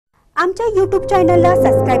आमच्या YouTube चॅनलला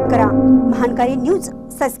subscribe करा, महानकारी न्यूज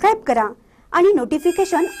सबस्क्राइब करा आणि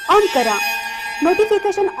नोटिफिकेशन ऑन करा।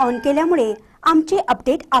 नोटिफिकेशन ऑन केल्यामुळे आमचे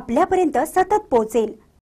अपडेट आपल्यापर्यंत सतत पोहोचेल।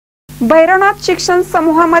 भैरवनाथ शिक्षण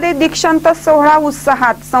समूहामध्ये दीक्षांत सोहळा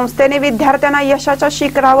उत्साहात, संस्थेने विद्यार्थ्यांना यशाच्या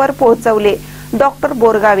शिखरावर पोहोचवले। डॉक्टर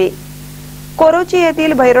बोरगावे। कोरोची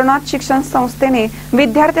येथील भैरवनाथ शिक्षण संस्थेने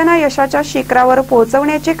विद्यार्थ्यांना यशाच्या शिखरावर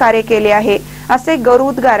पोहोचवण्याचे कार्य केले आहे, असे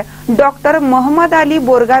गौरवोद्गार डॉक्टर मोहम्मद अली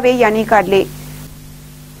बोरगावे यांनी काढले।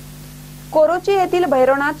 कोरोची येथील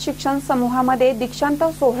भैरवनाथ शिक्षण समूहामध्ये दीक्षांत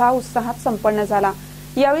सोहळा उत्साहात संपन्न झाला।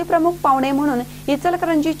 यावेळी प्रमुख पाहुणे म्हणून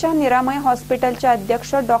इचलकरंजीच्या निरामय हॉस्पिटलचे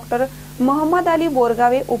अध्यक्ष डॉक्टर मोहम्मद अली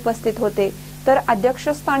बोरगावे उपस्थित होते, तर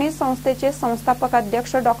अध्यक्षस्थानी संस्थेचे संस्थापक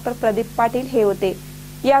अध्यक्ष डॉक्टर प्रदीप पाटील हे होते।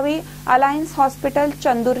 यावेळी अलायन्स हॉस्पिटल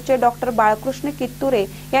चंदूरचे डॉक्टर बाळकृष्ण कित्तुरे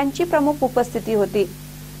यांची प्रमुख उपस्थिती होती।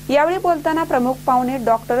 यावेळी बोलताना प्रमुख पाहुणे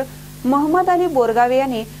डॉक्टर मोहम्मद अली बोरगावे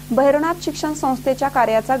यांनी भैरवनाथ शिक्षण संस्थेच्या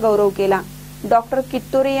कार्याचा गौरव केला। डॉक्टर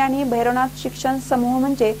कित्तुरे यांनी भैरवनाथ शिक्षण समूह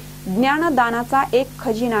म्हणजे ज्ञानदानाचा एक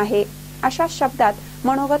खजिना आहे अशा शब्दात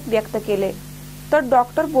मनोगत व्यक्त केले, तर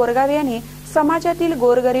डॉक्टर बोरगावे यांनी समाजातील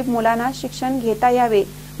गोरगरीब मुलांना शिक्षण घेता यावे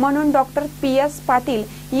म्हणून डॉक्टर PS पाटील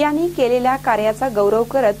यांनी केलेल्या कार्याचा गौरव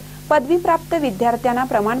करत पदवीप्राप्त विद्यार्थ्यांना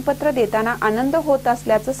प्रमाणपत्र देताना आनंद होत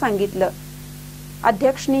असल्याचं सांगितलं।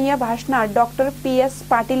 अध्यक्षनीय भाषणात डॉक्टर PS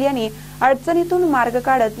पाटील यांनी अडचणीतून मार्ग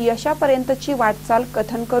काढत यशापर्यंतची वाटचाल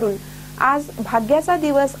कथन करून आज भाग्याचा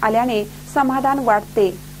दिवस आल्याने समाधान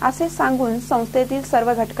वाटते असे सांगून संस्थेतील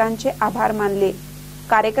सर्व घटकांचे आभार मानले।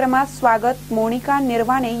 कार्यक्रमात स्वागत मोनिका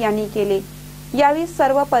निर्वाणे यांनी केले। यावेळी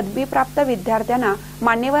सर्व पदवीप्राप्त विद्यार्थ्यांना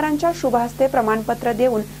मान्यवरांच्या शुभहस्ते प्रमाणपत्र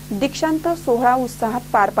देऊन दीक्षांत सोहळा उत्साहात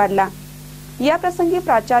पार पाडला। या प्रसंगी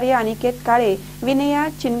प्राचार्य अनिकेत काळे, विनया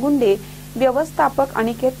चिनगुंडे, व्यवस्थापक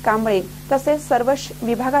अनिकेत कांबळे तसेच सर्व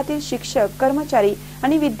विभागातील शिक्षक, कर्मचारी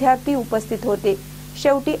आणि विद्यार्थी उपस्थित होते।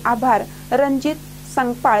 शेवटी आभार रणजित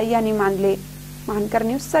संगपाळ यांनी मानले। महानकर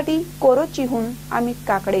न्यूज साठी कोरोचीहून अमित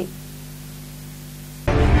काकडे।